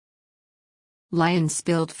Lion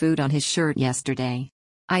spilled food on his shirt yesterday.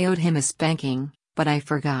 I owed him a spanking, but I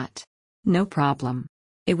forgot. No problem.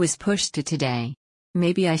 It was pushed to today.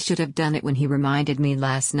 Maybe I should have done it when he reminded me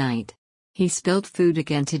last night. He spilled food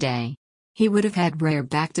again today. He would have had rare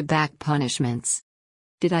back-to-back punishments.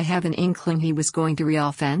 Did I have an inkling he was going to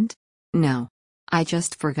reoffend? No. I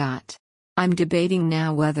just forgot. I'm debating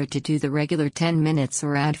now whether to do the regular 10 minutes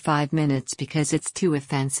or add 5 minutes because it's 2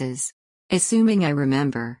 offenses. Assuming I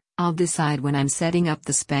remember, I'll decide when I'm setting up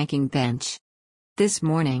the spanking bench. This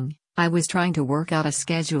morning, I was trying to work out a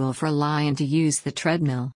schedule for Lion to use the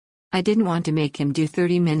treadmill. I didn't want to make him do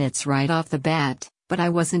 30 minutes right off the bat, but I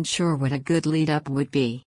wasn't sure what a good lead-up would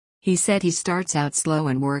be. He said he starts out slow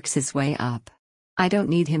and works his way up. I don't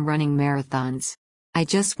need him running marathons. I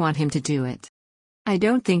just want him to do it. I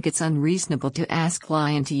don't think it's unreasonable to ask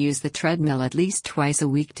Lion to use the treadmill at least twice a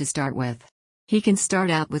week to start with. He can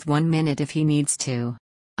start out with 1 minute if he needs to.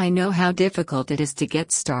 I know how difficult it is to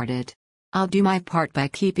get started. I'll do my part by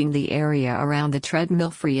keeping the area around the treadmill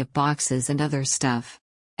free of boxes and other stuff.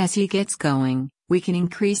 As he gets going, we can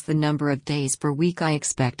increase the number of days per week I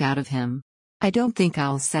expect out of him. I don't think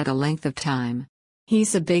I'll set a length of time.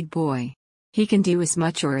 He's a big boy. He can do as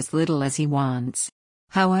much or as little as he wants.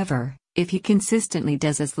 However, if he consistently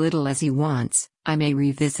does as little as he wants, I may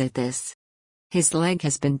revisit this. His leg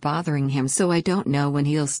has been bothering him, so I don't know when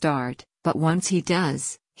he'll start, but once he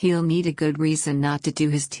does, he'll need a good reason not to do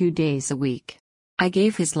his 2 days a week. I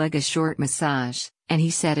gave his leg a short massage, and he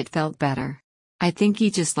said it felt better. I think he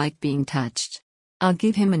just liked being touched. I'll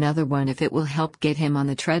give him another one if it will help get him on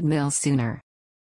the treadmill sooner.